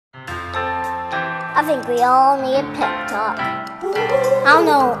I think we all need a pep talk. I don't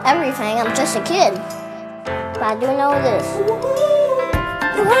know everything, I'm just a kid. But I do know this.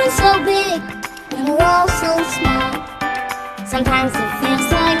 The world's so big, and we're all so small. Sometimes it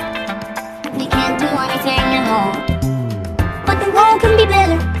feels like we can't do anything at all. But the world can be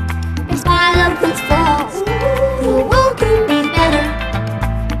better, in spite of its faults. The world can be better,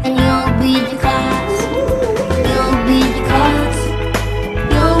 and you'll be the cause. You'll be the cause.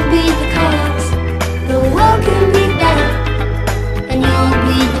 You'll be the cause. The world can be better, and you'll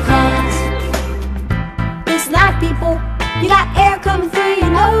be the cause. It's like people, you got air coming through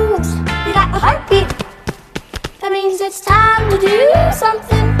your nose. You got a heartbeat. That means it's time to do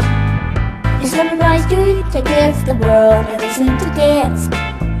something. It's everybody's duty to give the world a reason to dance.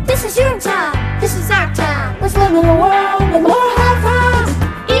 This is your time, this is our time. Let's live in a world with more high fives.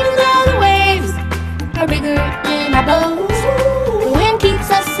 Even though the waves are bigger than our boats, the wind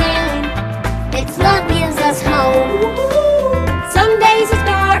keeps us sailing, its love gives us hope. Some days it's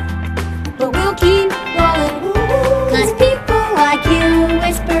dark, but we'll keep rolling. Cause people like you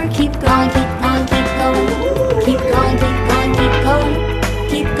whisper, keep going, keep going, keep going. Keep going, keep going, keep going.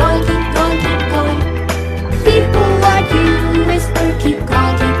 Keep going, keep going, keep going. People like you whisper, keep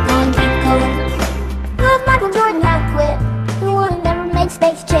going, keep going, keep going. Love Michael Jordan had quit, the one who never made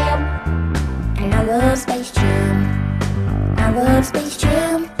Space Jam. And I love Space Jam. I love Space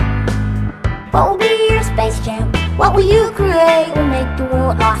Jam. What will be your Space Jam? What will you create? Will make the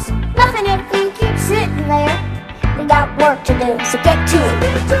world awesome. Nothing if we keep sitting there. We got work to do, so get to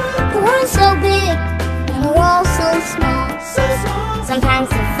it. The world's so big, and we're all so small. Sometimes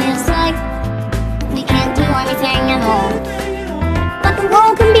it feels like we can't do anything at all. But the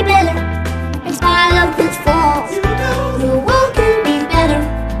world can be better, in spite of its faults. The world can be better,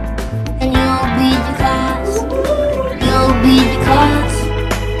 and you'll be the cause. You'll be the cause.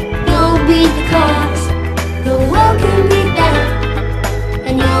 You'll be the cause. The world can be better,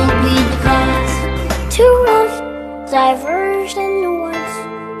 and you'll be the cause. Two roads diverged in the woods,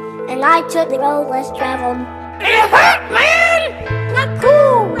 and I took the road less traveled. It hurt, man! Not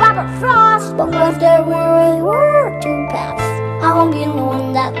cool, Robert Frost, but what if there really were two paths? I won't be the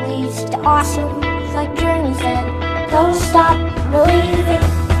one that leads to awesome. Like Journey said, don't stop believing.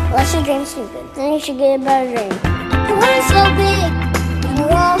 Unless your dream's stupid, then you should get a better dream. The world's so big,